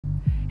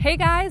Hey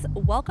guys,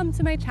 welcome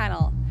to my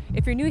channel.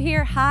 If you're new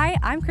here, hi,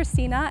 I'm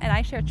Christina and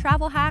I share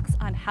travel hacks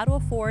on how to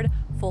afford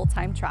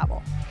full-time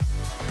travel.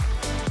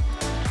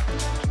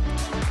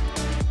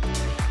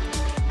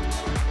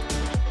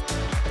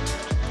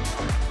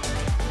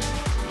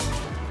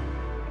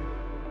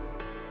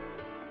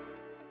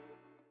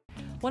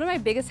 One of my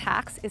biggest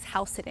hacks is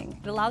house sitting.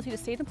 It allows you to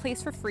stay in a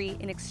place for free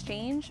in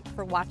exchange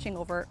for watching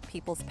over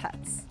people's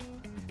pets.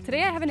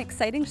 Today I have an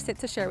exciting sit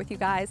to share with you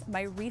guys,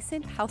 my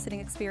recent house sitting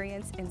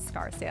experience in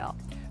Scarsdale.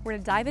 We're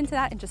gonna dive into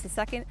that in just a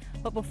second,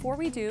 but before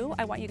we do,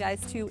 I want you guys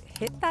to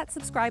hit that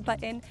subscribe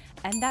button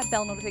and that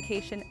bell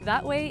notification.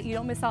 That way you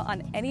don't miss out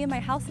on any of my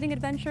house sitting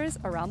adventures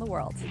around the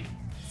world.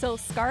 So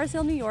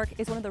Scarsdale, New York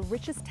is one of the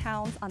richest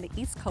towns on the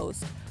East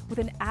Coast with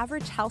an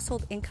average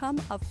household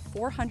income of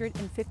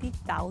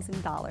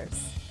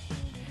 $450,000.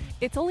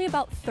 It's only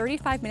about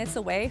 35 minutes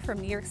away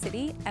from New York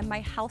City, and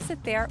my house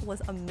sit there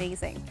was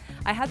amazing.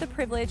 I had the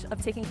privilege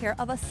of taking care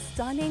of a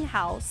stunning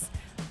house,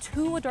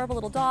 2 adorable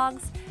little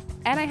dogs,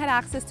 and I had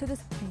access to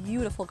this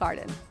beautiful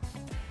garden.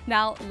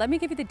 Now, let me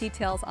give you the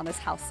details on this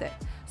house sit.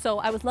 So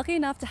I was lucky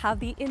enough to have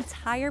the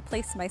entire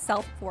place to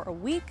myself for a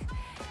week,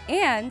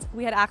 and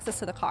we had access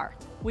to the car,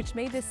 which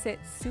made this sit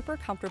super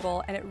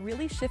comfortable, and it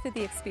really shifted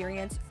the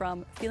experience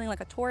from feeling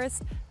like a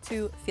tourist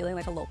to feeling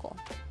like a local.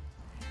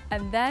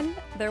 And then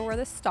there were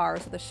the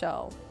stars of the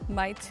show,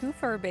 my 2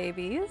 fur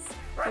babies.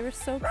 They were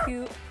so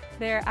cute.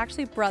 They're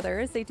actually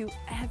brothers. They do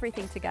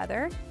everything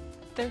together.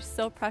 They're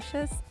so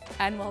precious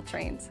and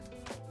well-trained.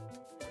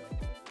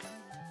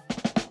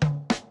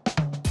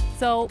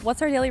 So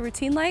what's our daily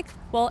routine like?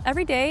 Well,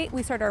 every day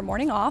we start our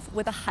morning off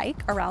with a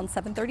hike around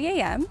 7:30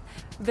 a.m.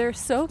 They're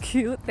so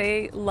cute.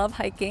 They love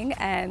hiking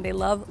and they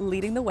love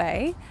leading the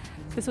way.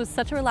 This was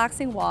such a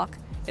relaxing walk.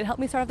 It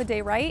helped me start off the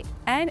day right,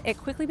 and it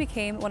quickly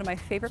became one of my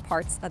favorite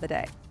parts of the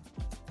day.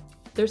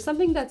 There's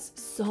something that's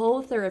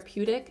so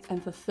therapeutic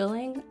and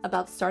fulfilling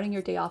about starting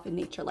your day off in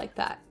nature like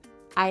that.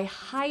 I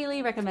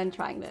highly recommend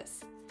trying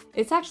this.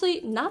 It's actually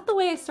not the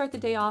way I start the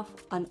day off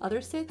on other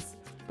sits,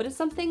 but it's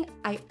something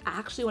I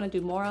actually want to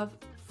do more of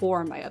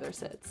for my other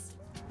sits.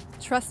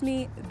 Trust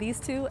me, these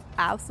 2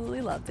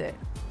 absolutely loved it.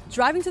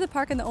 Driving to the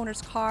park in the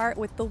owner's car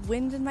with the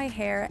wind in my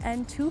hair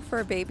and 2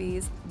 fur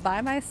babies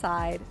by my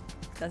side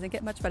doesn't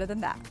get much better than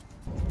that.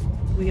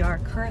 We are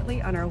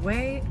currently on our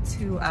way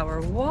to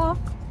our walk,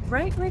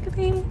 right,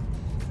 Rickety?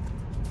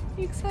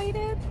 You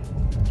excited?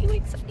 You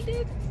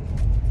excited?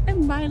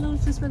 And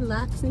Milo's just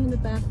relaxing in the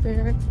back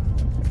there.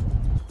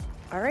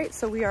 All right,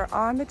 so we are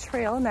on the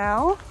trail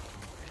now,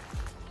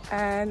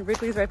 and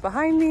Wrigley's right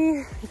behind me.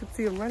 You can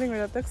see him running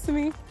right up next to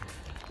me.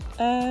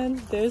 And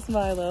there's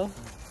Milo.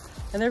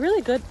 And they're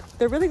really good.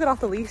 They're really good off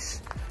the leash.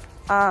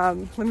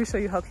 Let me show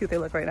you how cute they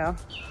look right now.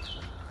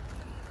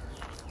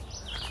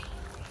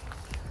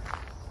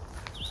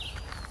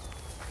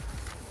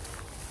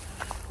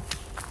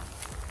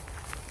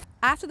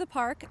 After the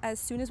park, as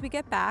soon as we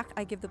get back,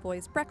 I give the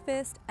boys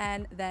breakfast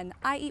and then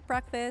I eat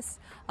breakfast.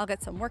 I'll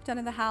get some work done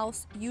in the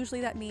house.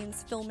 Usually that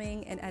means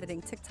filming and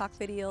editing TikTok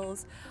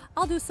videos.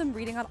 I'll do some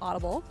reading on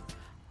Audible.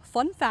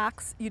 Fun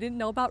facts you didn't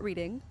know about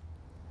reading.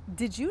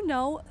 Did you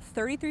know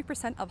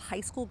 33% of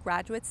high school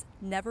graduates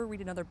never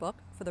read another book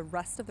for the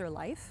rest of their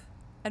life?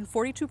 And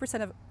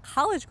 42% of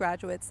college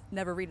graduates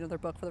never read another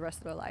book for the rest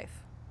of their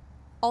life.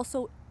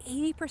 Also,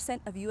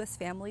 80% of US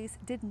families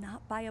did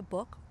not buy a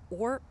book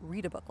or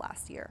read a book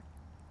last year.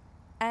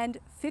 And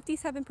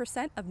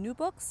 57% of new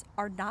books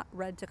are not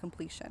read to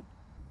completion.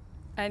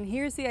 And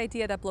here's the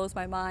idea that blows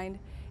my mind.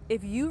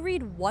 If you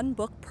read 1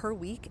 book per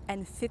week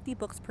and 50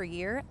 books per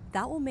year,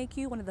 that will make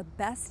you one of the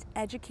best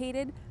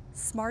educated,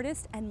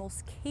 smartest, and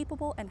most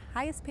capable and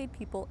highest paid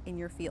people in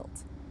your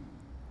field.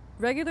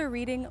 Regular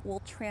reading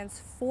will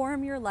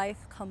transform your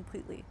life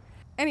completely.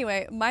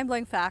 Anyway,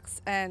 mind-blowing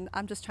facts, and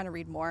I'm just trying to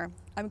read more.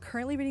 I'm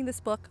currently reading this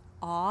book,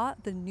 Awe,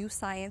 the New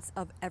Science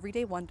of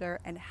Everyday Wonder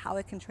and How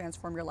It Can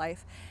Transform Your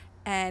Life.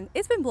 And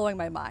it's been blowing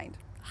my mind.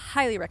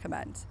 Highly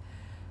recommend.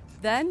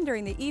 Then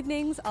during the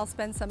evenings, I'll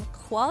spend some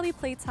quality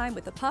playtime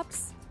with the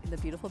pups in the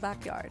beautiful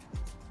backyard.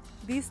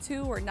 These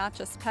 2 were not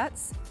just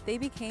pets, they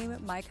became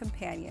my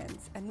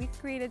companions, and we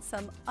created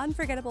some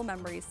unforgettable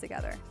memories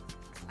together.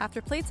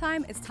 After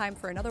playtime, it's time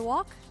for another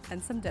walk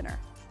and some dinner.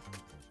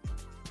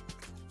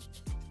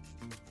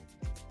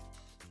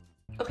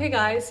 Okay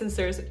guys, since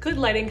there's good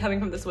lighting coming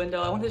from this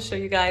window, I wanted to show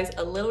you guys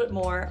a little bit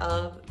more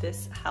of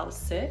this house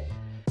sit.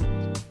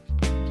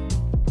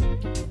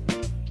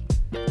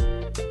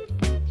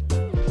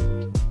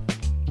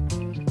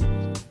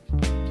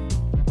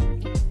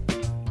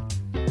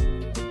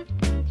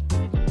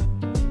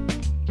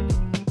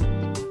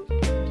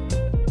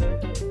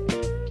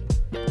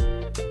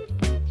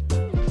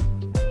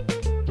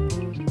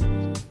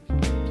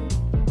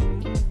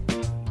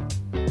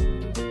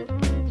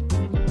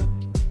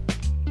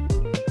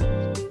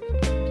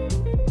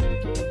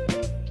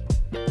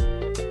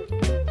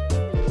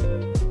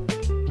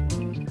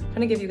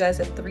 I'm gonna give you guys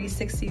a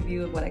 360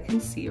 view of what I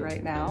can see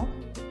right now.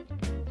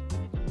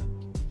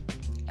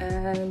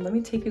 And let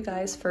me take you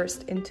guys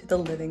first into the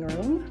living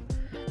room.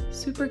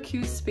 Super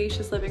cute,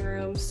 spacious living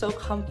room, so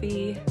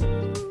comfy.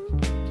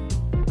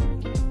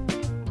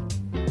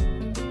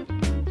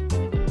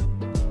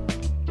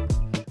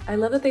 I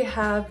love that they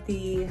have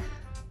the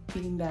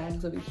feeding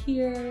bags over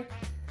here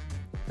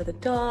for the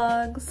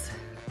dogs.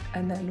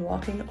 And then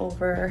walking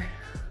over,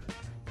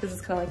 this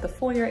is kind of like the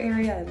foyer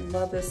area. I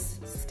love this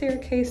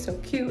staircase, so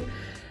cute.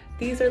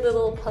 These are the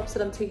little pups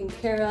that I'm taking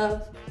care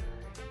of.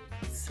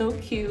 So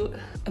cute,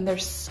 and they're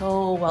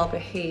so well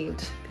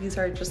behaved. These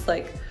are just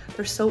like,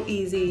 they're so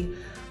easy,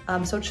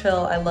 so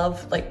chill. I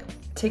love like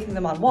taking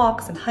them on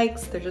walks and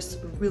hikes. They're just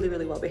really,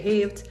 really well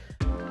behaved.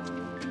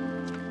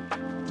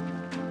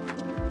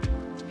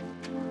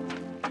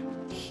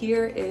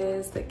 Here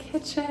is the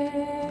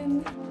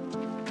kitchen.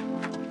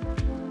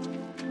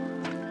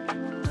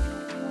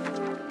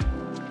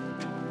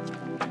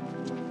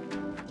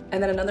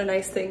 And then another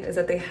nice thing is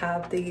that they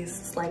have these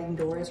sliding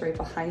doors right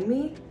behind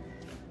me.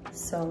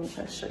 So I'm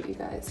gonna show you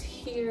guys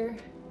here.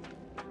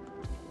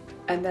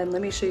 And then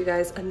let me show you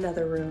guys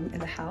another room in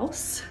the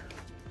house.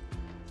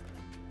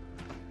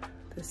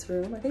 This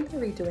room, I think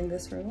they're redoing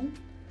this room.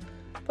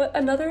 But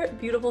another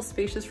beautiful,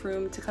 spacious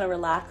room to kind of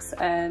relax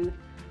and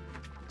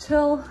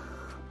chill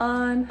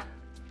on.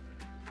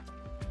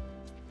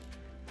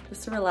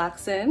 Just to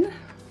relax in.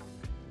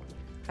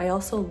 I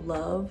also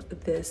love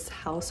this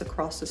house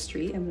across the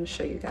street. I'm gonna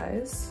show you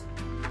guys.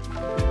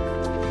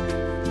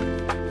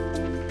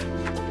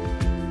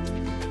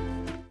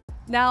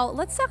 Now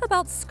let's talk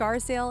about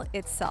Scarsdale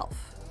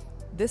itself.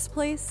 This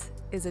place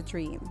is a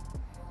dream,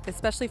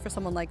 especially for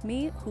someone like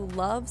me who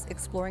loves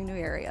exploring new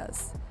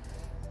areas.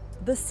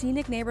 The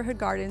scenic neighborhood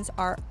gardens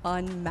are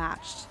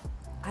unmatched.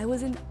 I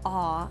was in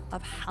awe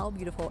of how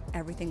beautiful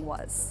everything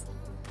was.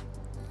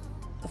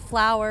 The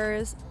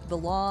flowers, the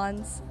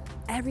lawns,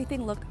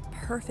 everything looked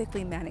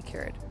perfectly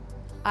manicured.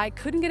 I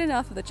couldn't get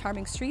enough of the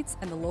charming streets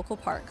and the local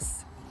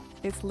parks.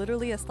 It's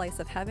literally a slice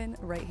of heaven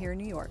right here in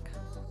New York.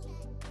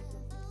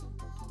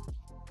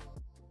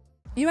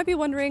 You might be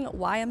wondering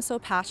why I'm so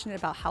passionate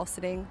about house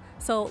sitting,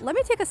 so let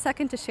me take a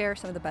second to share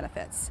some of the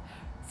benefits.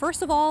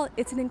 First of all,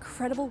 it's an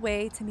incredible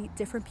way to meet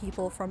different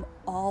people from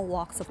all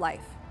walks of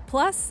life.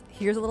 Plus,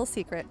 here's a little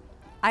secret.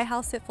 I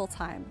house sit full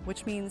time,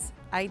 which means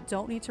I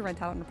don't need to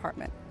rent out an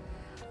apartment.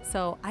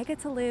 So I get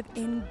to live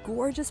in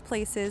gorgeous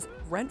places,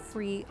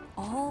 rent-free,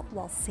 all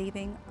while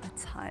saving a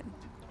ton.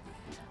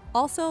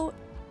 Also,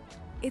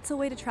 it's a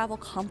way to travel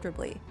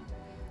comfortably.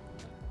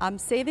 I'm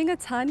saving a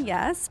ton,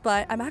 yes,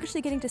 but I'm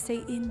actually getting to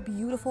stay in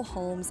beautiful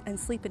homes and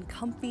sleep in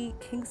comfy,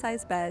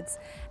 king-size beds,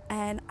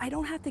 and I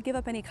don't have to give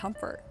up any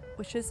comfort,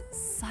 which is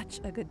such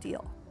a good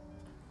deal.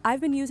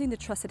 I've been using the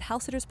Trusted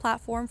House Sitters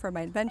platform for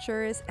my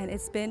adventures, and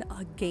it's been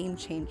a game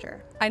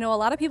changer. I know a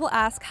lot of people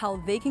ask how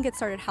they can get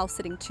started house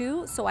sitting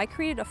too, so I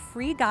created a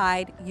free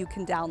guide you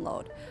can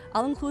download.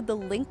 I'll include the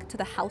link to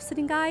the house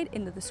sitting guide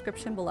in the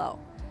description below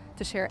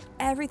to share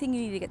everything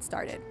you need to get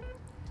started.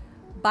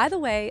 By the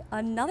way,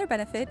 another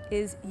benefit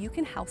is you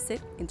can house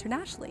sit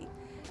internationally.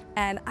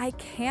 And I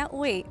can't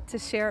wait to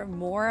share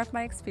more of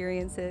my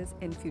experiences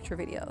in future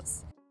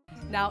videos.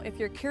 Now, if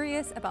you're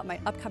curious about my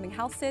upcoming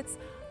house sits,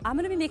 I'm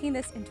gonna be making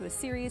this into a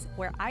series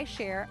where I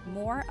share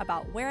more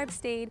about where I've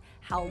stayed,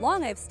 how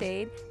long I've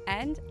stayed,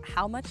 and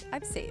how much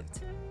I've saved.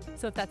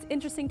 So if that's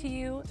interesting to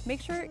you,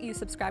 make sure you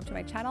subscribe to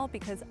my channel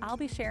because I'll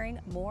be sharing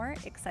more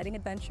exciting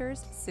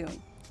adventures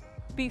soon.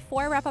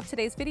 Before I wrap up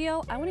today's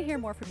video, I want to hear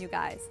more from you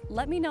guys.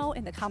 Let me know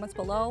in the comments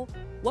below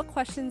what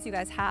questions you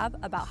guys have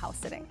about house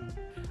sitting.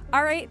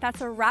 All right,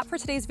 that's a wrap for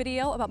today's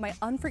video about my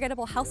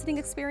unforgettable house sitting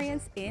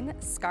experience in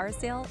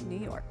Scarsdale, New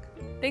York.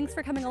 Thanks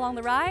for coming along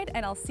the ride,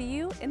 and I'll see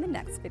you in the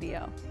next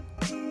video.